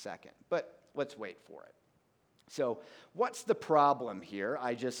just a second. But let's wait for it. So what's the problem here?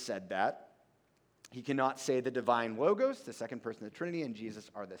 I just said that. He cannot say the divine logos, the second person of the Trinity, and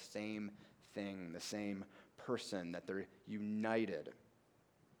Jesus are the same thing, the same person, that they're united.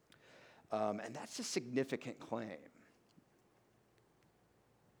 And that's a significant claim.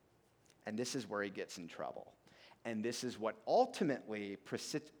 And this is where he gets in trouble. And this is what ultimately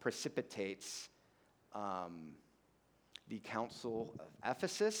precipitates the Council of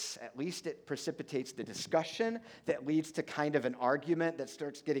Ephesus. At least it precipitates the discussion that leads to kind of an argument that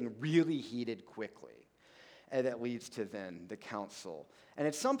starts getting really heated quickly. And that leads to then the council. And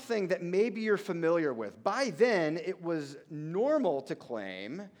it's something that maybe you're familiar with. By then, it was normal to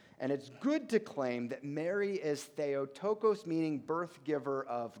claim, and it's good to claim, that Mary is Theotokos, meaning birth giver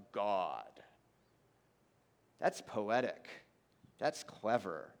of God. That's poetic. That's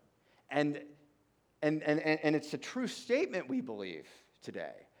clever. And it's a true statement, we believe,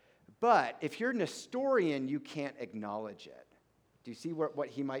 today. But if you're Nestorian, you can't acknowledge it. Do you see what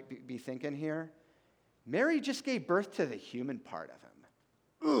he might be thinking here? Mary just gave birth to the human part of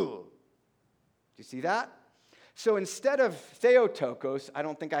him. Ooh. Do you see that? So instead of Theotokos, I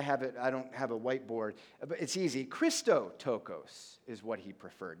don't think I have it, I don't have a whiteboard, but it's easy. Christotokos is what he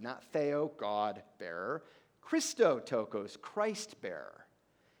preferred. Not Theo, God bearer. Christotokos, Christ bearer.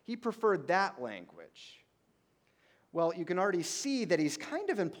 He preferred that language. Well, you can already see that he's kind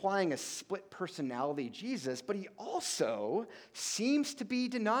of implying a split personality Jesus, but he also seems to be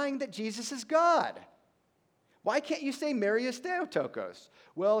denying that Jesus is God. Why can't you say Mary is Theotokos?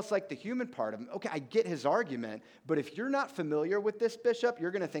 Well, it's like the human part of him. Okay, I get his argument, but if you're not familiar with this bishop, you're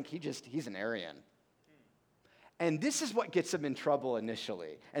going to think he's an Arian. And this is what gets him in trouble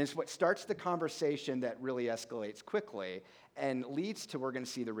initially. And it's what starts the conversation that really escalates quickly and leads to, we're going to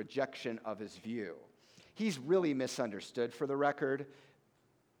see, the rejection of his view. He's really misunderstood, for the record.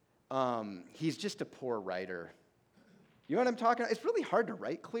 He's just a poor writer. You know what I'm talking about? It's really hard to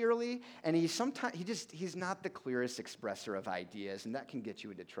write clearly, and he's not the clearest expresser of ideas, and that can get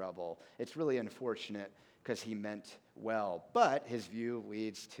you into trouble. It's really unfortunate because he meant well, but his view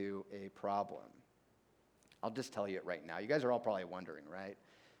leads to a problem. I'll just tell you it right now. You guys are all probably wondering, right?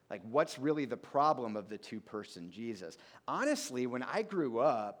 Like, what's really the problem of the two-person Jesus? Honestly, when I grew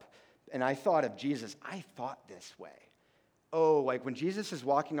up and I thought of Jesus, I thought this way. Oh, like when Jesus is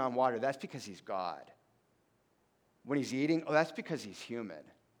walking on water, that's because he's God. When he's eating, oh, that's because he's human.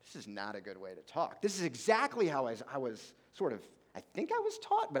 This is not a good way to talk. This is exactly how I was sort of, I think I was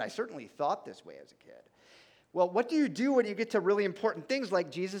taught, but I certainly thought this way as a kid. Well, what do you do when you get to really important things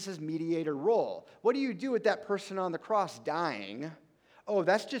like Jesus' mediator role? What do you do with that person on the cross dying? Oh,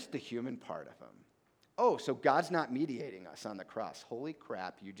 that's just the human part of him. Oh, so God's not mediating us on the cross. Holy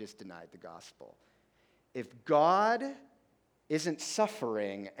crap, you just denied the gospel. If God isn't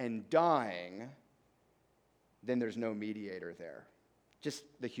suffering and dying, then there's no mediator there. Just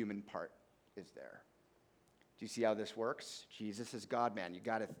the human part is there. Do you see how this works? Jesus is God-man. You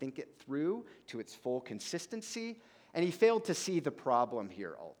got to think it through to its full consistency. And he failed to see the problem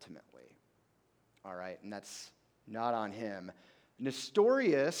here ultimately. All right, and that's not on him.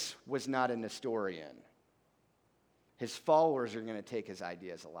 Nestorius was not a Nestorian. His followers are going to take his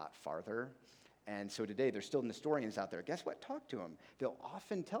ideas a lot farther. And so today, there's still Nestorians out there. Guess what? Talk to them. They'll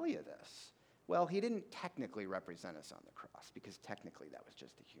often tell you this. Well, he didn't technically represent us on the cross because technically that was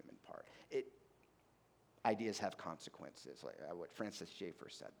just the human part. Ideas have consequences, like what Francis Schaeffer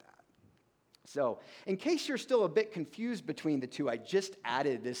said that. So in case you're still a bit confused between the two, I just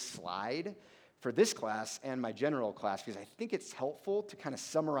added this slide for this class and my general class because I think it's helpful to kind of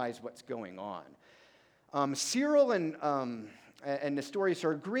summarize what's going on. Cyril and Nestorius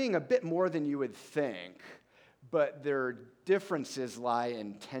are agreeing a bit more than you would think, but their differences lie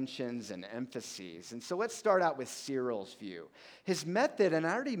in tensions and emphases. And so let's start out with Cyril's view. His method, and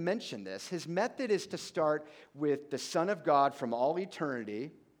I already mentioned this, his method is to start with the Son of God from all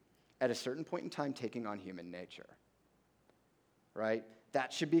eternity at a certain point in time taking on human nature. Right?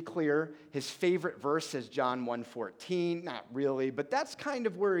 That should be clear. His favorite verse is John 1:14. Not really, but that's kind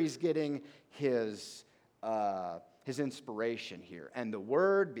of where he's getting his inspiration here. And the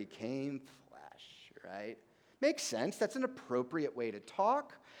Word became flesh, right? Makes sense. That's an appropriate way to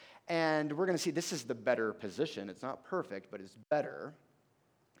talk. And we're going to see this is the better position. It's not perfect, but it's better.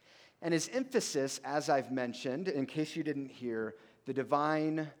 And his emphasis, as I've mentioned, in case you didn't hear, the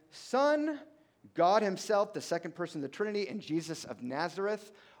divine Son, God himself, the second person of the Trinity, and Jesus of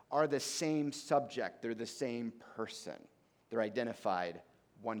Nazareth are the same subject. They're the same person. They're identified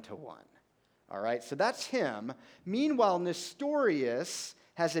one-to-one. All right, so that's him. Meanwhile, Nestorius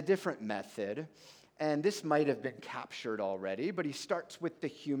has a different method. And this might have been captured already, but he starts with the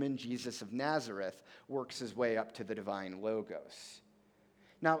human Jesus of Nazareth, works his way up to the divine Logos.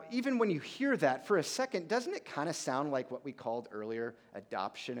 Now, even when you hear that, for a second, doesn't it kind of sound like what we called earlier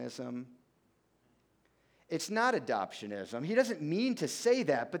adoptionism? It's not adoptionism. He doesn't mean to say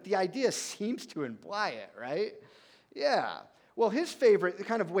that, but the idea seems to imply it, right? Yeah. Well, his favorite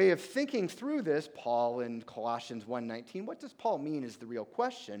kind of way of thinking through this, Paul in Colossians 1:19, what does Paul mean is the real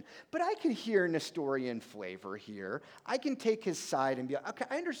question. But I can hear Nestorian flavor here. I can take his side and be like, okay,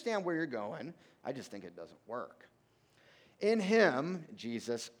 I understand where you're going. I just think it doesn't work. In him,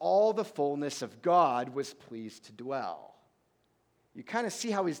 Jesus, all the fullness of God was pleased to dwell. You kind of see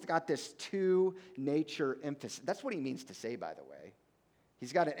how he's got this two-nature emphasis. That's what he means to say, by the way.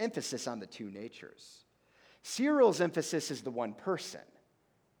 He's got an emphasis on the two natures. Cyril's emphasis is the one person.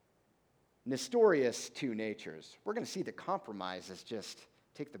 Nestorius, two natures. We're going to see the compromise is just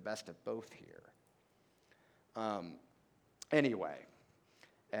take the best of both here. Anyway,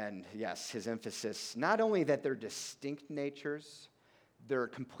 and yes, his emphasis, not only that they're distinct natures, they're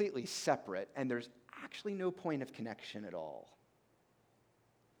completely separate, and there's actually no point of connection at all.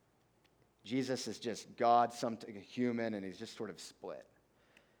 Jesus is just God, something human, and he's just sort of split.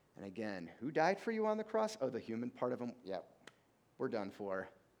 And again, who died for you on the cross? Oh, the human part of him? Yep, we're done for.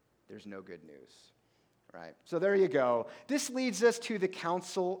 There's no good news, right? So there you go. This leads us to the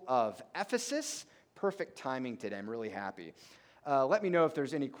Council of Ephesus. Perfect timing today. I'm really happy. Let me know if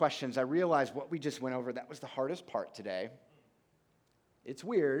there's any questions. I realize what we just went over, that was the hardest part today. It's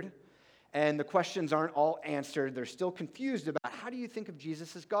weird, and the questions aren't all answered. They're still confused about how do you think of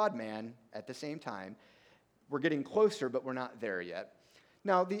Jesus as God-man at the same time. We're getting closer, but we're not there yet.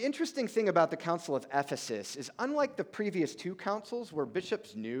 Now, the interesting thing about the Council of Ephesus is unlike the previous two councils where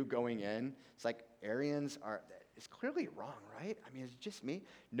bishops knew going in, it's like Arians are, it's clearly wrong, right? I mean, is it just me?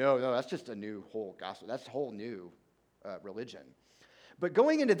 No, that's just a new whole gospel. That's a whole new religion. But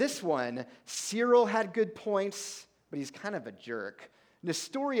going into this one, Cyril had good points, but he's kind of a jerk.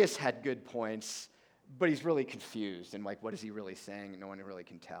 Nestorius had good points, but he's really confused. And like, what is he really saying? No one really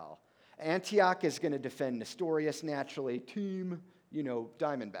can tell. Antioch is going to defend Nestorius naturally. Team,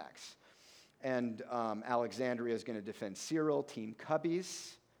 Diamondbacks. And Alexandria is going to defend Cyril. Team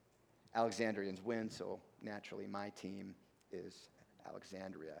Cubbies. Alexandrians win, so naturally my team is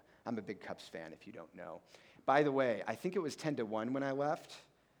Alexandria. I'm a big Cubs fan, if you don't know. By the way, I think it was 10-1 when I left.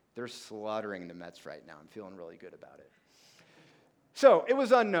 They're slaughtering the Mets right now. I'm feeling really good about it. So it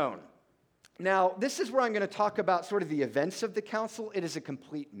was unknown. Now, this is where I'm going to talk about sort of the events of the council. It is a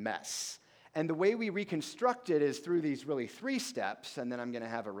complete mess. And the way we reconstruct it is through these really 3 steps, and then I'm going to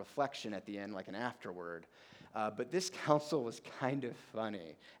have a reflection at the end, like an afterword. But this council was kind of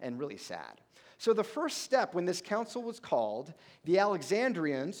funny and really sad. So the first step, when this council was called, the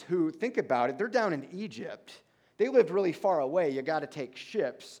Alexandrians, who, think about it, they're down in Egypt. They lived really far away. You got to take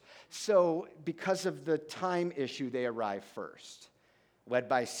ships. So because of the time issue, they arrive first, led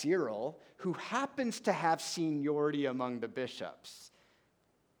by Cyril, who happens to have seniority among the bishops.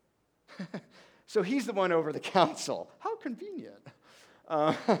 So he's the one over the council. How convenient.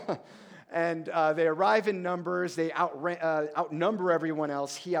 And they arrive in numbers. They outnumber everyone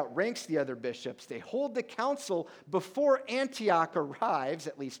else. He outranks the other bishops. They hold the council before Antioch arrives,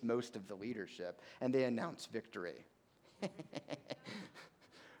 at least most of the leadership, and they announce victory.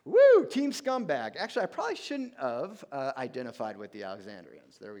 Woo, team scumbag. Actually, I probably shouldn't have identified with the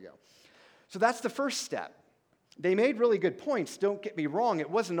Alexandrians. There we go. So that's the first step. They made really good points. Don't get me wrong. It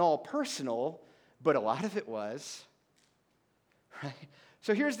wasn't all personal, but a lot of it was. Right?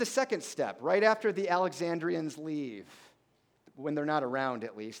 So here's the second step. Right after the Alexandrians leave, when they're not around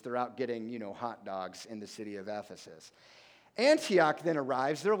at least, they're out getting, hot dogs in the city of Ephesus. Antioch then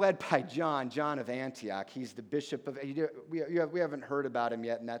arrives. They're led by John of Antioch. He's the bishop of, we haven't heard about him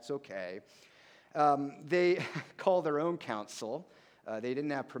yet, and that's okay. They call their own council. They didn't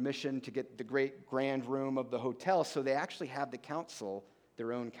have permission to get the great grand room of the hotel, so they actually have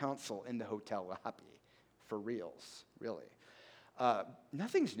their own council in the hotel lobby. For reals, really.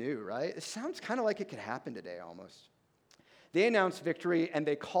 Nothing's new, right? It sounds kind of like it could happen today almost. They announce victory, and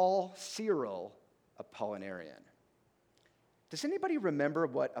they call Cyril Apollinarian. Does anybody remember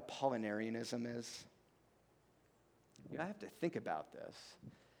what Apollinarianism is? I have to think about this.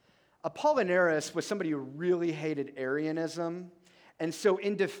 Apollinaris was somebody who really hated Arianism, and so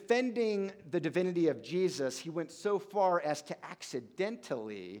in defending the divinity of Jesus, he went so far as to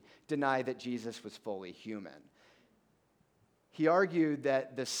accidentally deny that Jesus was fully human. He argued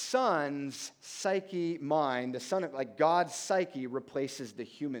that the Son's psyche mind, God's psyche replaces the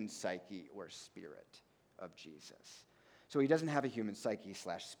human psyche or spirit of Jesus. So he doesn't have a human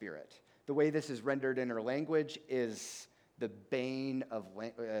psyche/spirit. The way this is rendered in our language is the bane of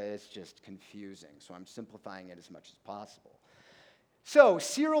language. It's just confusing, so I'm simplifying it as much as possible. So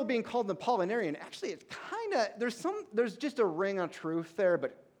Cyril being called an Apollinarian, actually it's there's just a ring of truth there,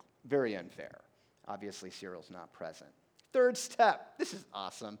 but very unfair. Obviously Cyril's not present. Third step, this is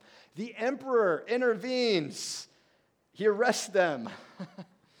awesome. The emperor intervenes. He arrests them,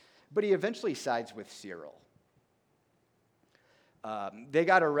 but he eventually sides with Cyril. They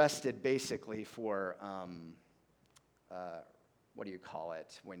got arrested basically for, what do you call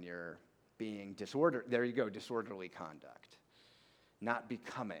it, when you're being disorderly conduct, not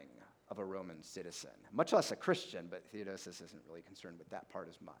becoming of a Roman citizen, much less a Christian, but Theodosius isn't really concerned with that part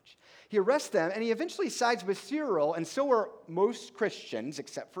as much. He arrests them, and he eventually sides with Cyril, and so are most Christians,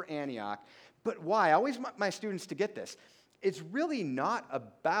 except for Antioch. But why? I always want my students to get this. It's really not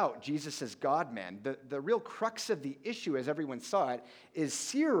about Jesus as God-man. The real crux of the issue, as everyone saw it,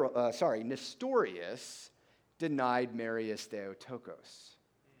 is Nestorius denied Marius Theotokos.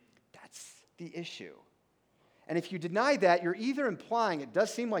 That's the issue. And if you deny that, you're either implying, it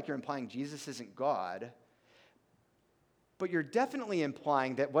does seem like you're implying Jesus isn't God, but you're definitely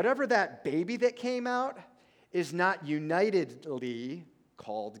implying that whatever that baby that came out is not unitedly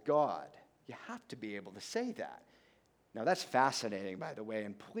called God. You have to be able to say that. Now, that's fascinating, by the way,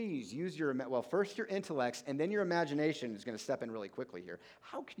 and please use first your intellects, and then your imagination is going to step in really quickly here.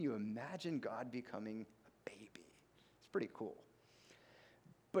 How can you imagine God becoming a baby? It's pretty cool.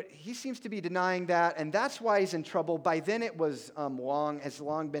 But he seems to be denying that, and that's why he's in trouble. By then, it was has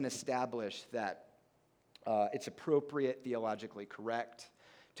long been established that it's appropriate, theologically correct,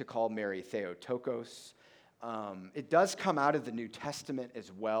 to call Mary Theotokos. It does come out of the New Testament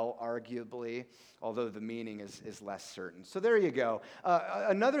as well, arguably, although the meaning is less certain. So there you go.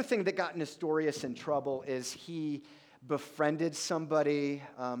 Another thing that got Nestorius in trouble is he befriended somebody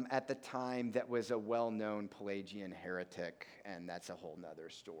at the time that was a well-known Pelagian heretic, and that's a whole nother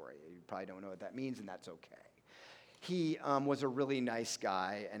story. You probably don't know what that means, and that's okay. He was a really nice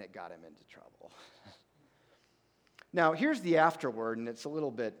guy, and it got him into trouble. Now, here's the afterword, and it's a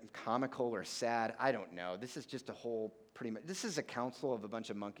little bit comical or sad. I don't know. This is just this is a council of a bunch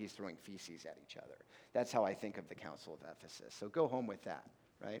of monkeys throwing feces at each other. That's how I think of the Council of Ephesus. So go home with that,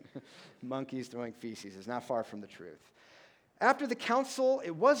 right? Monkeys throwing feces is not far from the truth. After the council,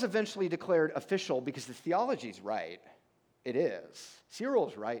 it was eventually declared official because the theology's right. It is.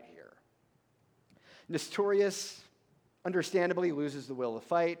 Cyril's right here. Nestorius, understandably, loses the will to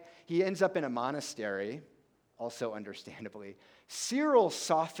fight. He ends up in a monastery. Also understandably. Cyril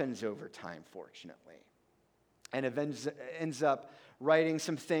softens over time, fortunately, and ends up writing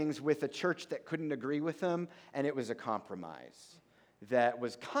some things with a church that couldn't agree with him, and it was a compromise that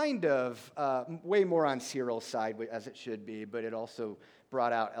was kind of way more on Cyril's side, as it should be, but it also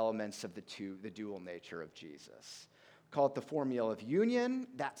brought out elements of the dual nature of Jesus. Call it the Formula of Union.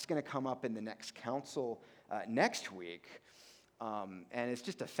 That's going to come up in the next council next week. And it's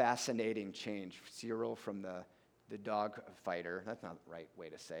just a fascinating change. Cyril from the dog fighter, that's not the right way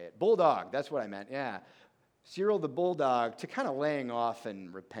to say it. Bulldog, that's what I meant, yeah. Cyril the bulldog to kind of laying off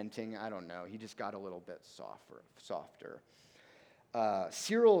and repenting. I don't know. He just got a little bit softer.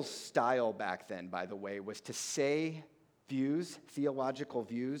 Cyril's style back then, by the way, was to say theological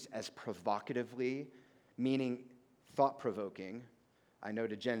views, as provocatively, meaning thought-provoking. I know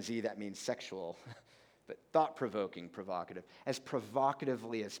to Gen Z that means sexual. But thought-provoking, provocative, as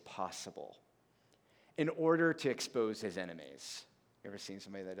provocatively as possible in order to expose his enemies. You ever seen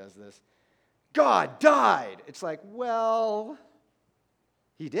somebody that does this? God died! It's like, well,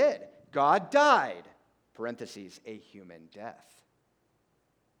 He did. God died, parentheses, a human death.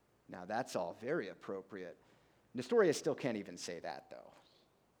 Now, that's all very appropriate. Nestorius still can't even say that, though.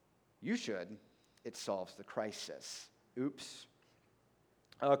 You should. It solves the crisis. Oops.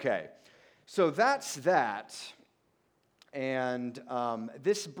 Okay, so that's that. And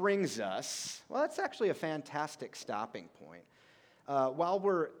this brings us, well, that's actually a fantastic stopping point. While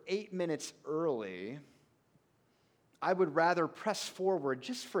we're 8 minutes early, I would rather press forward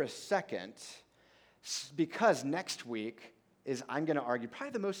just for a second, because next week is, I'm going to argue,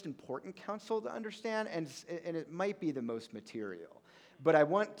 probably the most important council to understand, and it might be the most material. But I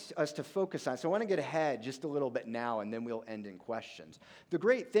want us to focus on, so I want to get ahead just a little bit now, and then we'll end in questions. The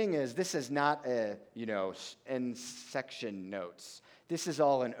great thing is, this is not end section notes. This is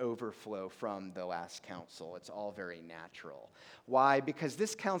all an overflow from the last council. It's all very natural. Why? Because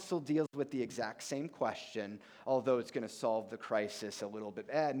this council deals with the exact same question, although it's going to solve the crisis a little bit,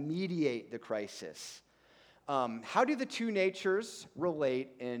 mediate the crisis. How do the two natures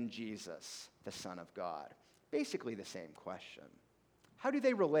relate in Jesus, the Son of God? Basically the same question. How do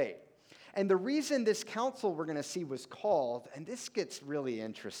they relate? And the reason this council we're going to see was called, and this gets really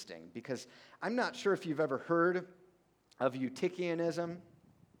interesting, because I'm not sure if you've ever heard of Eutychianism,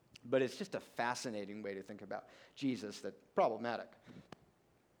 but it's just a fascinating way to think about Jesus that's problematic.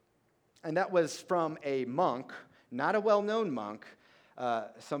 And that was from a monk, not a well-known monk,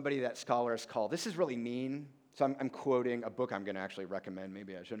 somebody that scholars call, this is really mean, so I'm quoting a book I'm going to actually recommend,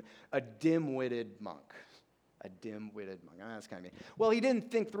 maybe I shouldn't, A Dim-Witted Monk. A dim-witted monk. That's kind of mean. Well, he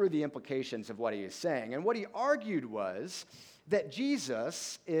didn't think through the implications of what he was saying. And what he argued was that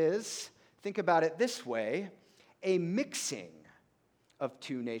Jesus is, think about it this way, a mixing of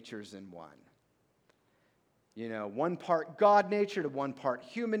two natures in one. You know, one part God nature to one part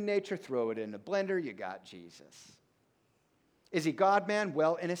human nature, throw it in a blender, you got Jesus. Is he God-man?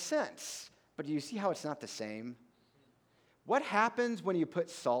 Well, in a sense. But do you see how it's not the same? What happens when you put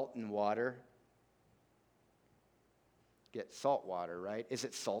salt in water? Get salt water, right? Is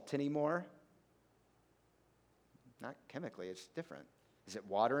it salt anymore? Not chemically, it's different. Is it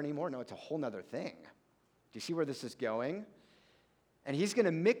water anymore? No, it's a whole nother thing. Do you see where this is going? And he's going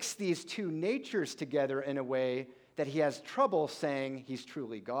to mix these two natures together in a way that he has trouble saying he's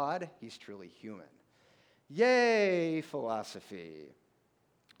truly God, he's truly human. Yay, philosophy.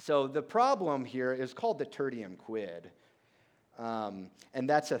 So the problem here is called the tertium quid, and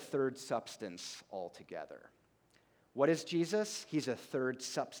that's a third substance altogether. What is Jesus? He's a third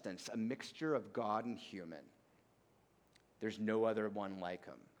substance, a mixture of God and human. There's no other one like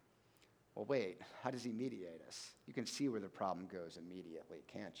him. Well, wait, how does he mediate us? You can see where the problem goes immediately,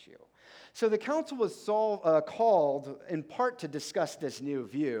 can't you? So the council was called in part to discuss this new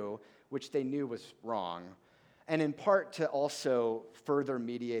view, which they knew was wrong, and in part to also further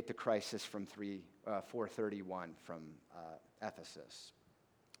mediate the crisis from 431 from Ephesus.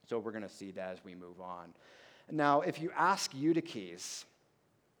 So we're going to see that as we move on. Now, if you ask Eutyches,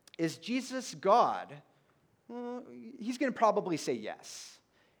 is Jesus God? Well, he's going to probably say yes.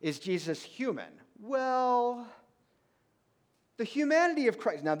 Is Jesus human? Well, the humanity of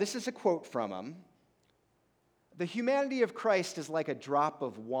Christ, now this is a quote from him, the humanity of Christ is like a drop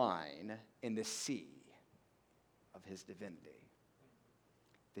of wine in the sea of his divinity.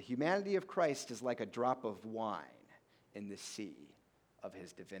 The humanity of Christ is like a drop of wine in the sea of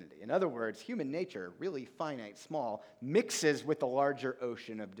his divinity. In other words, human nature, really finite, small, mixes with the larger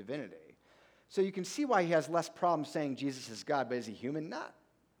ocean of divinity. So you can see why he has less problem saying Jesus is God, but is he human? Not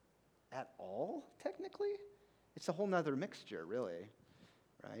at all, technically. It's a whole nother mixture, really,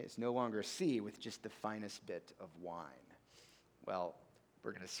 right? It's no longer sea with just the finest bit of wine. Well,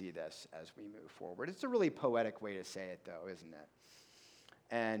 we're going to see this as we move forward. It's a really poetic way to say it, though, isn't it?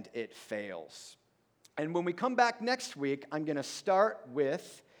 And it fails. And when we come back next week, I'm going to start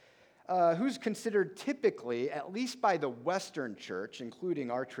with who's considered typically, at least by the Western church,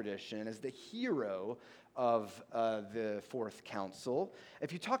 including our tradition, as the hero of the Fourth Council.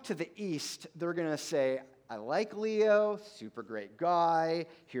 If you talk to the East, they're going to say, I like Leo, super great guy,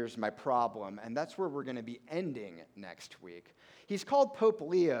 here's my problem. And that's where we're going to be ending next week. He's called Pope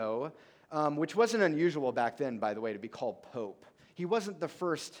Leo, which wasn't unusual back then, by the way, to be called Pope. He wasn't the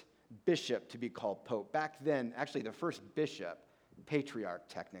first bishop to be called Pope. Back then, actually the first bishop, patriarch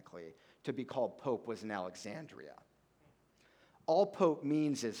technically, to be called Pope was in Alexandria. All Pope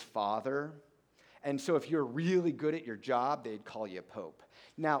means is father. And so if you're really good at your job, they'd call you Pope.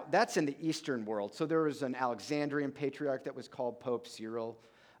 Now, that's in the Eastern world. So there was an Alexandrian patriarch that was called Pope Cyril.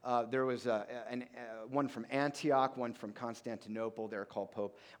 There was one from Antioch, one from Constantinople. They're called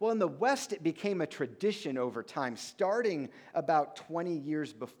Pope. Well, in the West, it became a tradition over time, starting about 20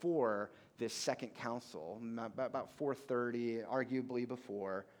 years before this Second Council, about 430, arguably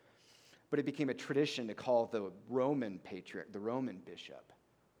before. But it became a tradition to call the Roman patriarch, the Roman bishop,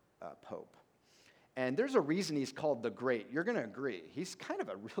 Pope. And there's a reason he's called the Great. You're going to agree. He's kind of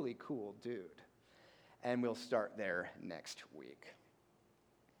a really cool dude. And we'll start there next week.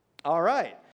 All right.